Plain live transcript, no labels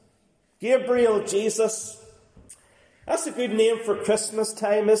Gabriel Jesus. That's a good name for Christmas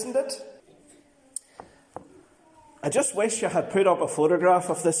time, isn't it? I just wish I had put up a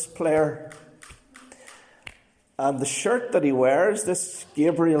photograph of this player. And the shirt that he wears, this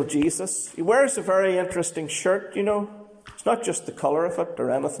Gabriel Jesus, he wears a very interesting shirt, you know. It's not just the colour of it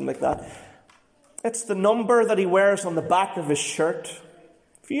or anything like that. It's the number that he wears on the back of his shirt.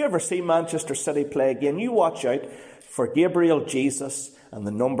 If you ever see Manchester City play again, you watch out for Gabriel Jesus and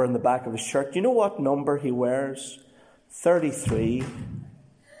the number on the back of his shirt. You know what number he wears? 33.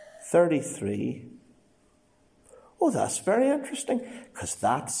 33. Oh, that's very interesting, because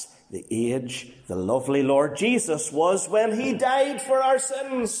that's the age the lovely Lord Jesus was when he died for our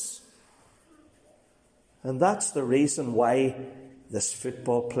sins. And that's the reason why this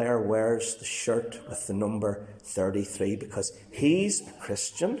football player wears the shirt with the number 33, because he's a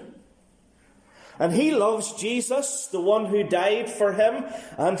Christian. And he loves Jesus, the one who died for him.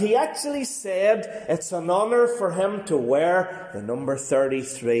 And he actually said it's an honour for him to wear the number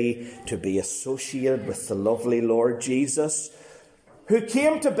 33, to be associated with the lovely Lord Jesus, who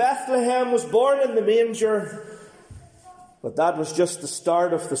came to Bethlehem, was born in the manger. But that was just the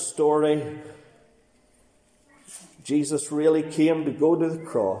start of the story. Jesus really came to go to the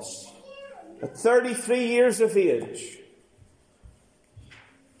cross at 33 years of age.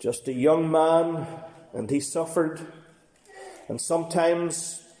 Just a young man, and he suffered. And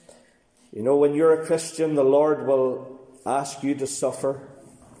sometimes, you know, when you're a Christian, the Lord will ask you to suffer.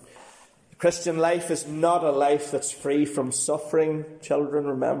 The Christian life is not a life that's free from suffering. Children,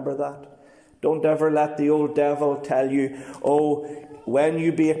 remember that. Don't ever let the old devil tell you, oh, when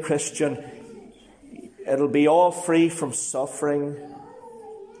you be a Christian, it'll be all free from suffering.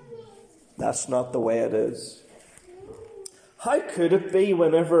 That's not the way it is. How could it be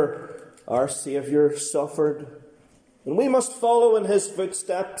whenever our Saviour suffered? And we must follow in his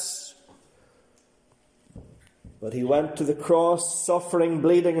footsteps. But he went to the cross, suffering,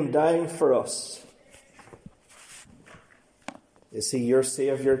 bleeding and dying for us. Is he your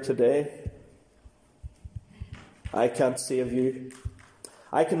Saviour today? I can't save you.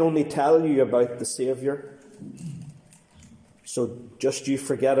 I can only tell you about the Saviour. So just you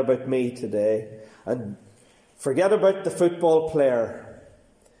forget about me today. And forget about the football player.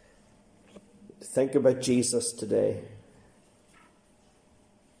 Think about Jesus today.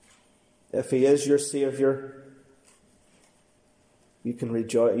 If he is your Saviour, you can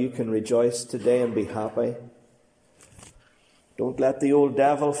rejoice today and be happy. Don't let the old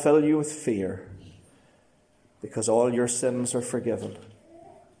devil fill you with fear, because all your sins are forgiven.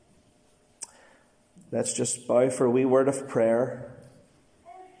 Let's just bow for a wee word of prayer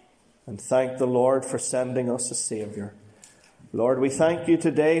and thank the Lord for sending us a Saviour. Lord, we thank you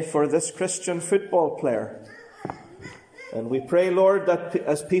today for this Christian football player. And we pray, Lord, that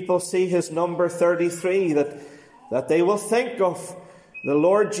as people see his number 33, that they will think of the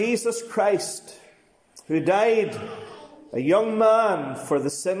Lord Jesus Christ, who died a young man for the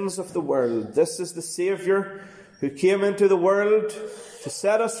sins of the world. This is the Saviour who came into the world to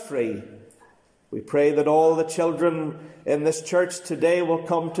set us free. We pray that all the children in this church today will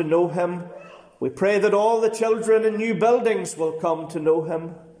come to know him. We pray that all the children in new buildings will come to know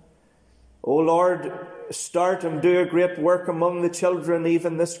him. O Lord, start and do a great work among the children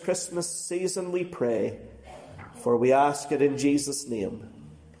even this Christmas season, we pray. For we ask it in Jesus' name.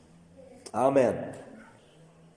 Amen.